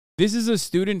This is a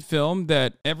student film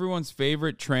that everyone's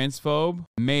favorite transphobe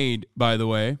made, by the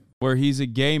way, where he's a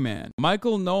gay man.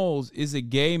 Michael Knowles is a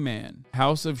gay man.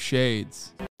 House of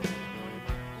Shades.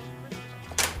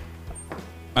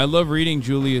 I love reading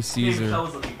Julius Caesar.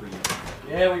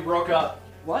 Yeah, we broke up.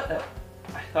 What?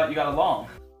 I thought you got along.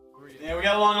 Yeah, we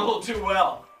got along a little too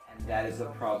well. And that is a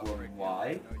problem.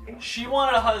 Why? She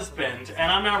wanted a husband,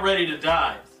 and I'm not ready to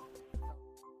die.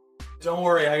 Don't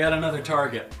worry, I got another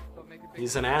target.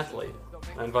 He's an athlete.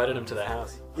 I invited him to the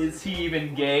house. Is he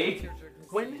even gay?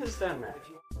 When has that match?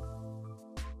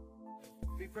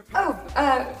 Oh,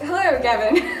 hello,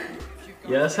 Gavin.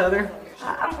 Yes, Heather?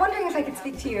 I'm wondering if I could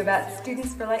speak to you about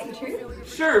Students for Light and Truth.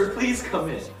 Sure, please come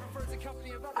in.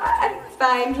 I'm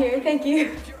fine here, thank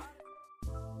you.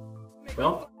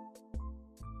 Well?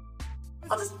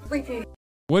 I'll just wait for you.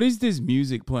 What is this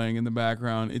music playing in the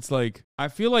background? It's like, I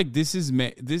feel like this is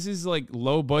like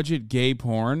low budget gay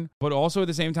porn, but also at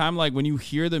the same time, like when you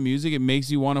hear the music, it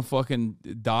makes you want to fucking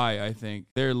die, I think.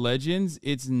 They're legends.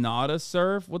 It's not a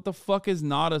surf. What the fuck is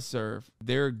not a surf?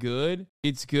 They're good.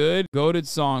 It's good. Goated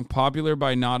song, popular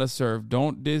by Not a Surf.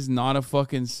 Don't diss Not a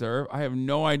fucking surf. I have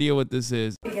no idea what this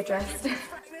is. Get dressed.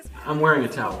 I'm wearing a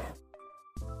towel.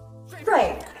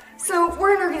 Right. So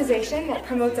we're an organization that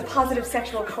promotes a positive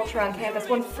sexual culture on campus,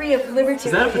 one free of liberty.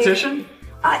 Is that a petition?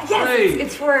 Yes, Great.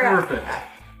 it's for... Perfect.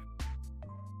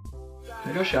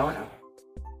 Can I go shower?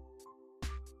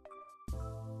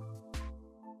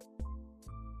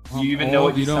 Do you even know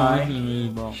what you don't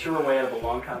sign? Sure way out of a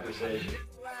long conversation.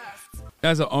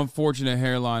 That's an unfortunate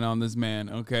hairline on this man,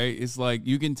 okay? It's like,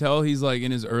 you can tell he's like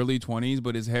in his early 20s,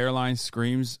 but his hairline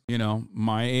screams, you know,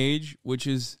 my age, which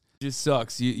is just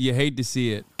sucks. You hate to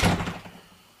see it.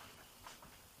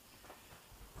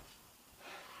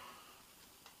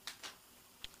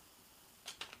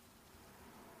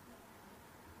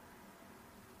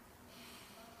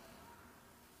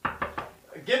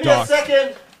 Give me Doc. a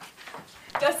second.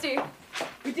 Dusty,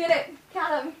 we did it.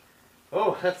 Count them.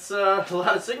 Oh, that's a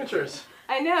lot of signatures.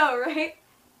 I know, right?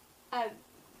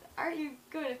 Aren't you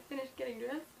going to finish getting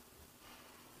dressed?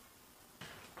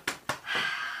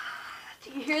 Do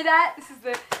you hear that? This is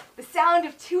the sound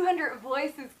of 200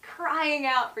 voices crying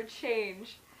out for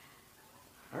change.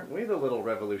 Aren't we the little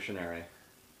revolutionary?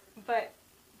 But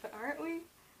aren't we?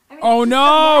 I mean, Oh just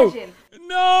no! imagine.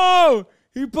 No!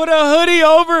 He put a hoodie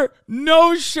over,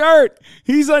 no shirt.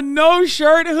 He's a no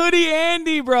shirt hoodie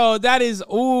Andy, bro. That is,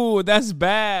 ooh, that's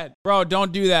bad. Bro,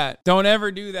 don't do that. Don't ever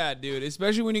do that, dude.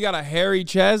 Especially when you got a hairy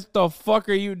chest. What the fuck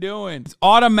are you doing? It's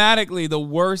automatically the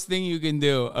worst thing you can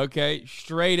do, okay?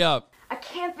 Straight up. A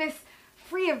campus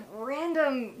free of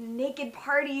random naked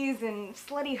parties and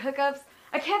slutty hookups.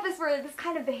 A campus where this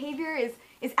kind of behavior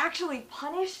is actually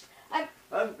punished.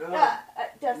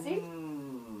 Dusty,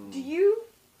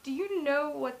 do you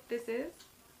know what this is?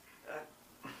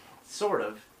 Sort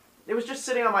of. It was just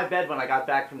sitting on my bed when I got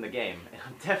back from the game.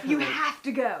 I'm definitely... You have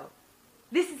to go.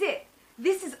 This is it.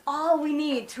 This is all we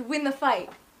need to win the fight.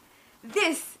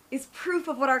 This is proof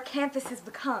of what our campus has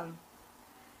become.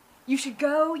 You should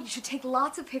go, you should take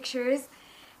lots of pictures,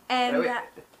 and...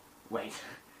 Wait.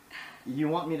 You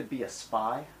want me to be a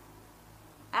spy?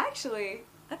 Actually,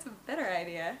 that's a better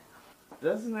idea.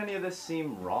 Doesn't any of this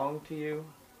seem wrong to you?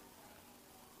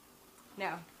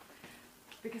 No,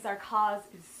 because our cause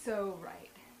is so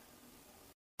right.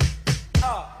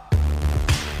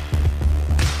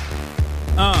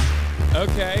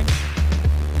 Okay.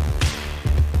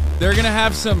 They're gonna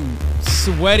have some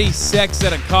sweaty sex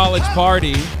at a college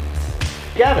party.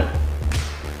 Gavin!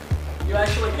 You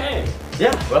actually came.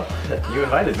 Yeah, well, you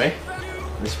invited me.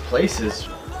 This place is...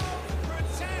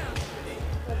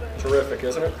 Terrific,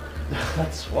 isn't it?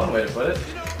 That's one way to put it.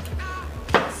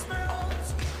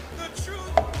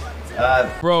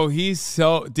 Bro, he's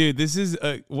so... Dude, this is...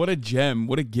 what a gem.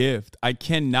 What a gift. I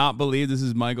cannot believe this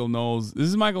is Michael Knowles. This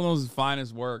is Michael Knowles'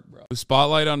 finest work, bro. The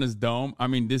spotlight on his dome. I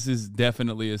mean, this is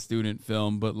definitely a student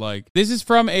film, but, like... This is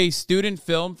from a student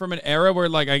film from an era where,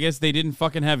 like, I guess they didn't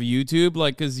fucking have YouTube.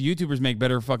 Like, because YouTubers make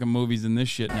better fucking movies than this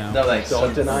shit now. No, thanks.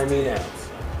 Don't deny me now.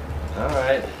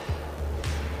 Alright.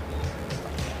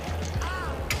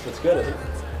 It's good, isn't it?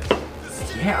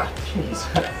 Yeah, jeez.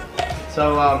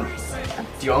 So,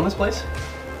 do you own this place?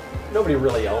 Nobody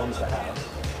really owns the house.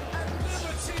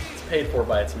 It's paid for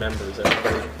by its members.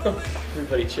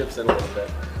 Everybody chips in a little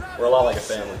bit. We're a lot like a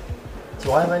family.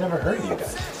 So why have I never heard of you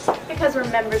guys? Because we're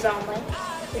members only.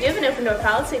 We do have an open door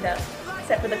policy though,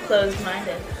 except for the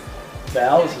closed-minded.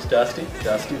 Val, this is Dusty.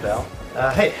 Dusty, Val.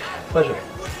 Hey, pleasure.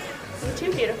 You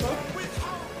too, beautiful.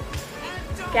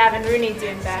 Gavin, Rooney's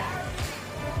doing back.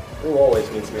 Who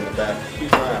always meets me in the back?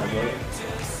 Keep an eye on me.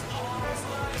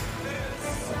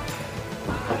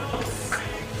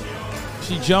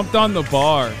 She jumped on the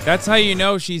bar. That's how you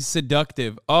know she's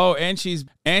seductive. Oh, and she's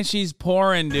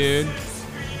pouring, dude.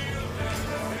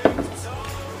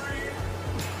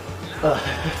 All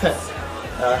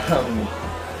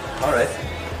right.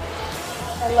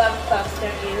 I love puffs,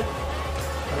 don't you?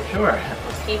 I'm sure.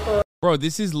 People. Bro,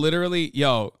 this is literally,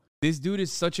 yo, this dude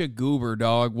is such a goober,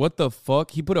 dog. What the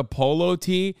fuck? He put a polo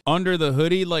tee under the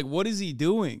hoodie. Like, what is he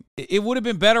doing? It would have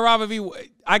been better off if he,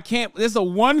 this is the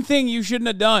one thing you shouldn't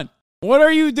have done. What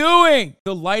are you doing?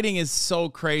 The lighting is so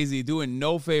crazy. Doing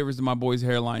no favors to my boy's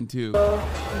hairline, too. It's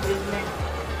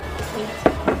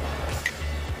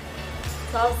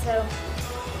also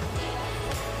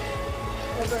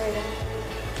liberating.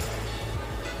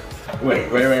 Wait.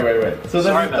 So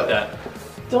Sorry about that.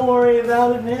 Don't worry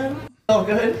about it, man. All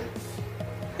good.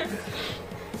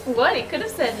 What? He could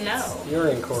have said no. You're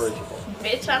incorrigible.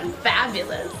 Bitch, I'm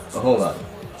fabulous. But hold on.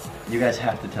 You guys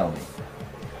have to tell me.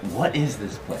 What is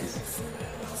this place?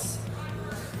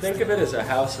 Think of it as a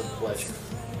house of pleasure.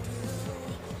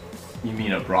 You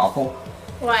mean a brothel?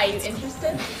 Why, are you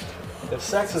interested? If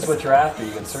sex is what you're after,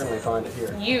 you can certainly find it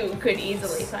here. You could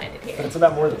easily find it But here. it's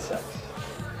about more than sex.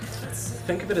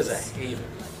 Think of it as a haven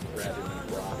rather than a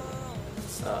brothel.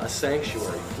 A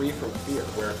sanctuary free from fear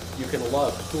where you can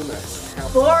love whomever and how.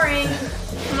 Boring.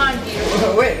 Come on,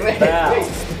 beautiful. Wait.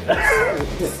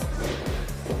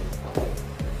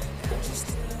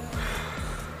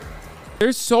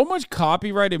 There's so much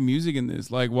copyrighted music in this.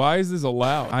 Like, why is this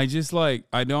allowed? I just like,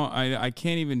 I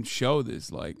can't even show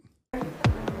this. Like,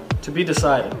 To be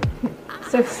decided.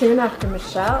 So soon after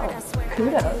Michelle.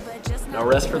 Kudos. No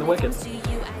rest for the wicked.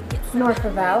 Nor for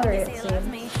Valerie, it seems.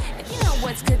 You know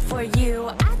what's good for you.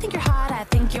 I think you're hot, I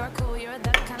think you're cool. You're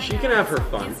the kind of She can have her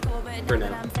fun. For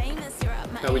now.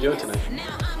 How we doing tonight?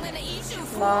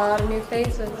 A lot of new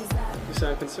faces. You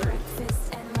sound concerned.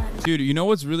 dude, you know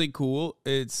what's really cool?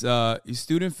 It's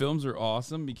student films are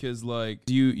awesome because like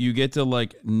you get to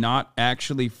like not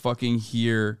actually fucking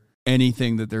hear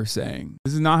anything that they're saying.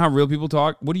 This is not how real people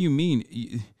talk. What do you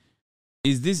mean?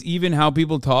 Is this even how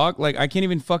people talk? Like, I can't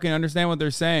even fucking understand what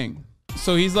they're saying.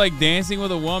 So he's like dancing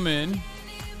with a woman.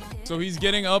 So he's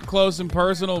getting up close and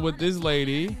personal with this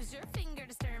lady.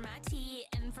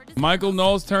 Michael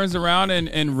Knowles turns around and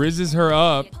rizzes her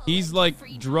up. He's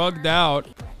like drugged out.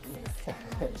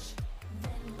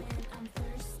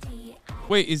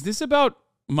 Wait, is this about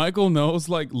Michael Knowles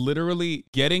like literally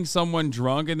getting someone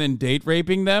drunk and then date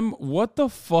raping them? What the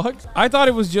fuck? I thought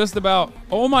it was just about,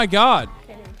 oh my God.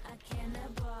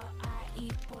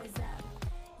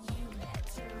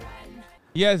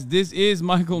 Yes, this is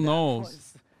Michael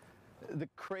Knowles. The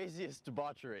craziest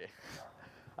debauchery.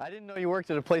 I didn't know you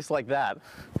worked at a place like that.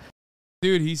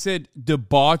 Dude, he said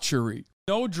debauchery.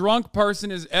 No drunk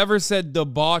person has ever said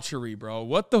debauchery, bro.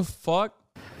 What the fuck?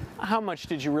 How much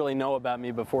did you really know about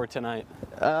me before tonight?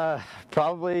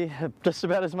 Probably just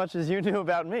about as much as you knew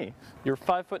about me. You're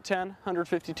 5'10",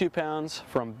 152 pounds,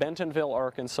 from Bentonville,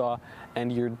 Arkansas,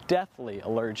 and you're deathly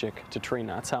allergic to tree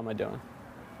nuts. How am I doing?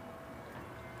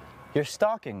 You're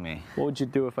stalking me. What would you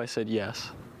do if I said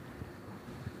yes?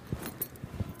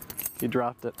 You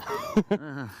dropped it.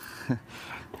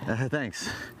 Thanks.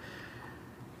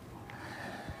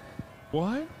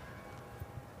 What?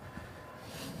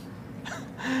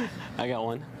 I got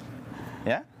one.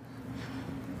 Yeah?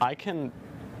 I can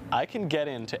get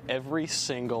into every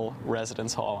single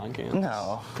residence hall on campus.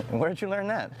 No. Where'd you learn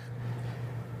that?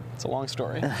 It's a long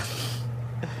story.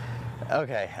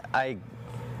 Okay, I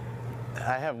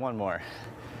have one more.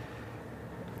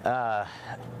 I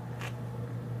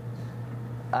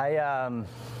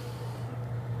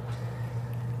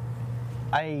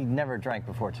never drank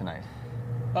before tonight.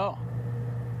 Oh.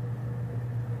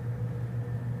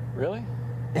 Really?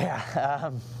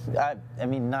 Yeah, I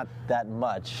mean, not that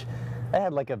much. I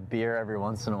had like a beer every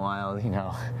once in a while, you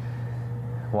know,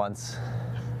 once.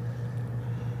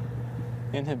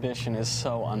 Inhibition is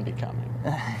so unbecoming.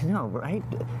 I know, right?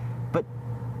 But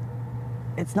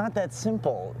it's not that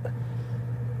simple.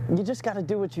 You just gotta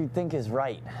do what you think is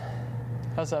right.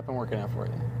 How's that been working out for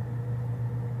you?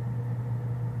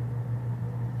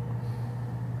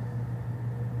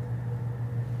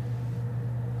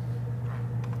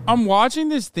 I'm watching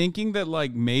this thinking that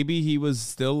like maybe he was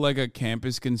still like a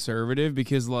campus conservative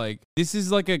because like this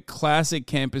is like a classic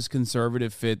campus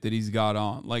conservative fit that he's got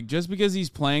on. Like just because he's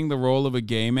playing the role of a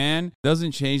gay man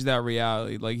doesn't change that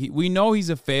reality. Like we know he's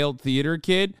a failed theater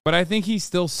kid, but I think he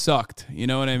still sucked. You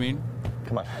know what I mean?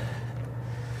 Come on.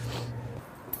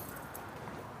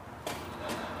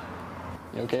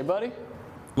 You okay, buddy?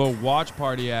 Little watch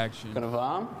party action. Gonna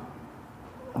vom?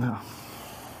 No.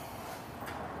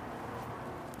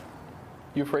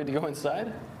 You afraid to go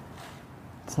inside?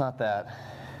 It's not that.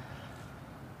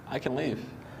 I can leave.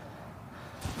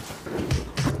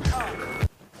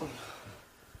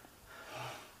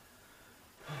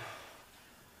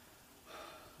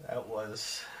 That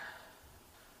was...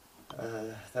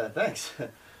 thanks.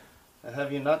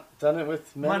 Have you not done it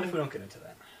with men? Mind if we don't get into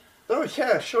that? Oh,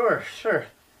 yeah, sure.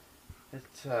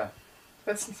 That's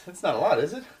not a lot,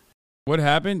 is it? What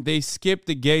happened? They skipped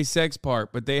the gay sex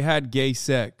part, but they had gay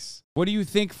sex. What do you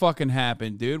think fucking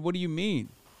happened, dude? What do you mean?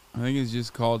 I think it's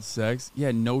just called sex.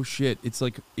 Yeah, no shit. It's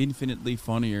like infinitely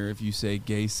funnier if you say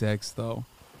gay sex, though.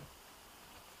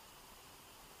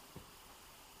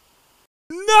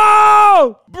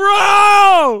 No!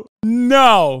 Bro!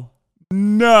 No.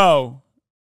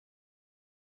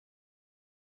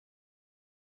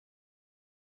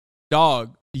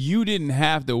 Dog, you didn't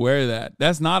have to wear that.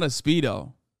 That's not a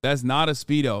Speedo.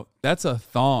 That's a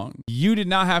thong. You did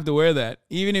not have to wear that.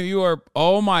 Even if you are,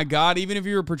 oh my God, even if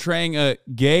you were portraying a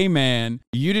gay man,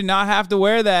 you did not have to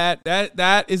wear that.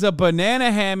 That is a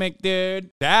banana hammock, dude.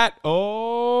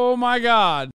 Oh my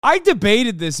God. I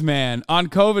debated this man on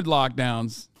COVID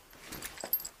lockdowns.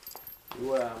 You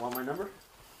want my number?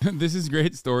 This is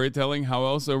great storytelling. How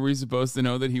else are we supposed to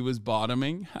know that he was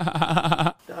bottoming?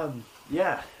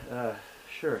 Yeah,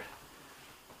 sure.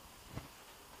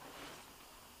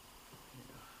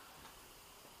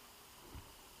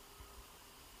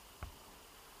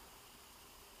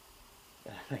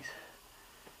 Yeah, thanks.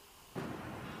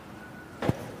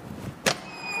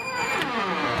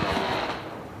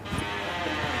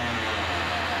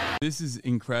 This is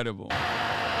incredible.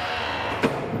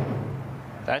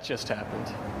 That just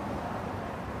happened.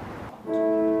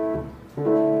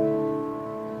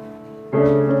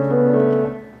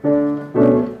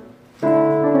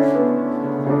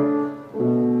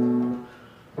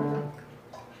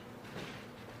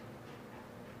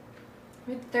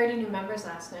 We had 30 new members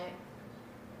last night.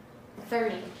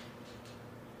 30.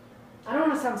 I don't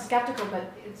want to sound skeptical,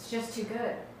 but it's just too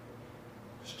good.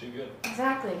 It's too good.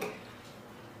 Exactly.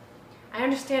 I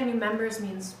understand new members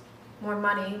means more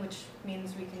money, which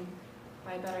means we can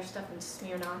buy better stuff in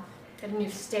Smirnoff, get a new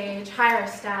stage, hire a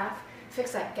staff,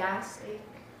 fix that gas leak.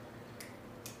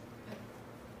 But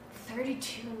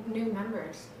 32 new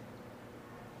members.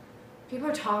 People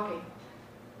are talking.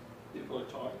 People are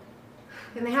talking.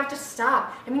 And they have to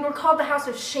stop. I mean, we're called the House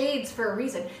of Shades for a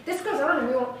reason. This goes on and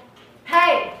we won't...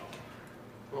 Hey!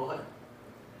 What?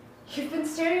 You've been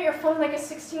staring at your phone like a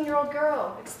 16-year-old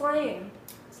girl. Explain.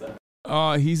 What's that?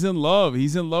 Oh, he's in love.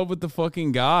 He's in love with the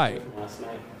fucking guy. Last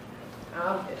night.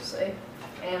 Obviously.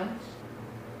 And?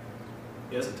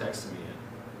 He hasn't texted me yet.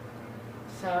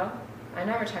 So? I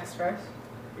never text first.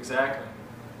 Exactly.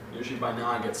 Usually by now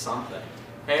I get something.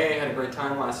 Hey, had a great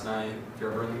time last night. If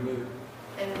you're ever in the mood.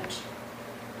 And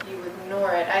you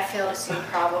ignore it. I fail to see a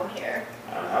problem here.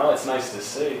 I don't know. It's nice to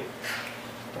see.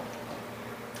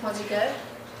 Was he good?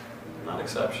 Not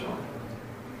exceptional.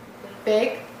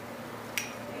 Big?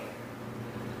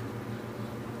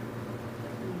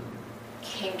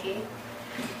 Kinky?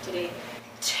 Did he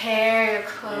tear your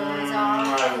clothes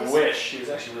off? I wish. He was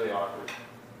actually really awkward.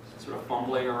 Sort of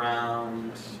fumbling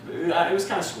around. It was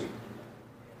kind of sweet.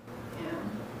 Yeah.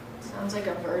 Sounds like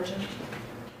a virgin.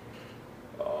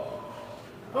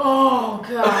 Oh,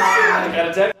 God. I got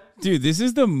a text. Dude, this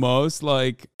is the most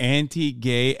like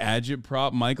anti-gay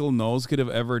agitprop Michael Knowles could have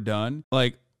ever done.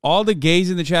 Like all the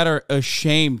gays in the chat are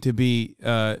ashamed to be,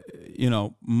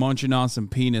 munching on some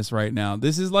penis right now.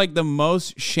 This is like the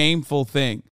most shameful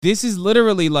thing. This is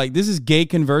literally like, this is gay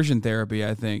conversion therapy,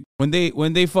 I think. When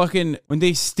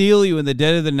they steal you in the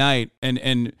dead of the night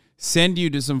and send you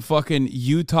to some fucking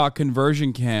Utah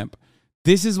conversion camp,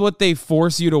 this is what they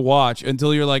force you to watch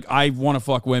until you're like, I want to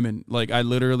fuck women. Like, I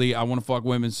want to fuck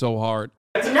women so hard.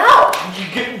 No!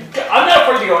 I'm not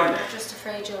afraid to go in there. I'm just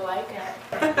afraid you'll like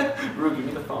it. Rue, give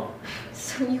me the phone.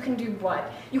 So you can do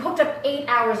what? You hooked up 8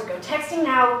 hours ago. Texting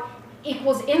now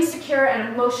equals insecure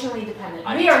and emotionally dependent.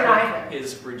 We are neither.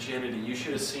 His virginity. You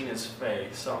should have seen his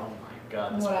face. Oh my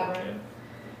God, this Whatever. poor kid.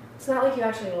 It's not like you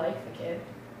actually like the kid.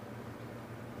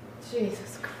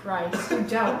 Jesus Christ. You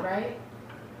don't, right?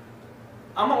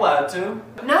 I'm allowed to.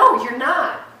 No, you're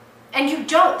not. And you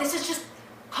don't. This is just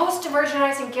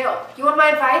post-virginizing guilt. You want my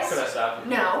advice? Could I stop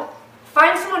you? No.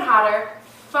 Find someone hotter,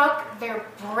 fuck their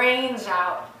brains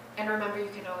out, and remember you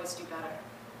can always do better.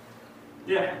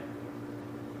 Yeah.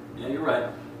 Yeah, you're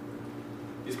right.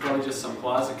 He's probably just some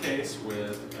closet case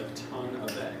with a ton of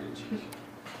baggage.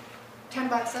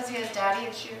 $10 says he has daddy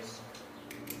issues.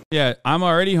 Yeah, I'm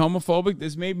already homophobic.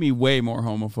 This made me way more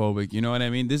homophobic. You know what I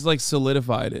mean? This like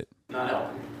solidified it. Not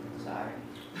helping. Sorry.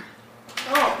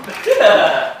 Oh.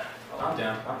 Calm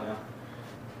down, calm down.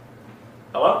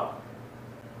 Hello?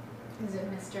 Is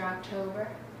it Mr. October?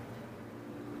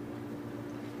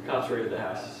 Cops raided the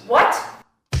house. What?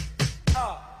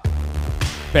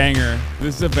 Banger.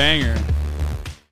 This is a banger.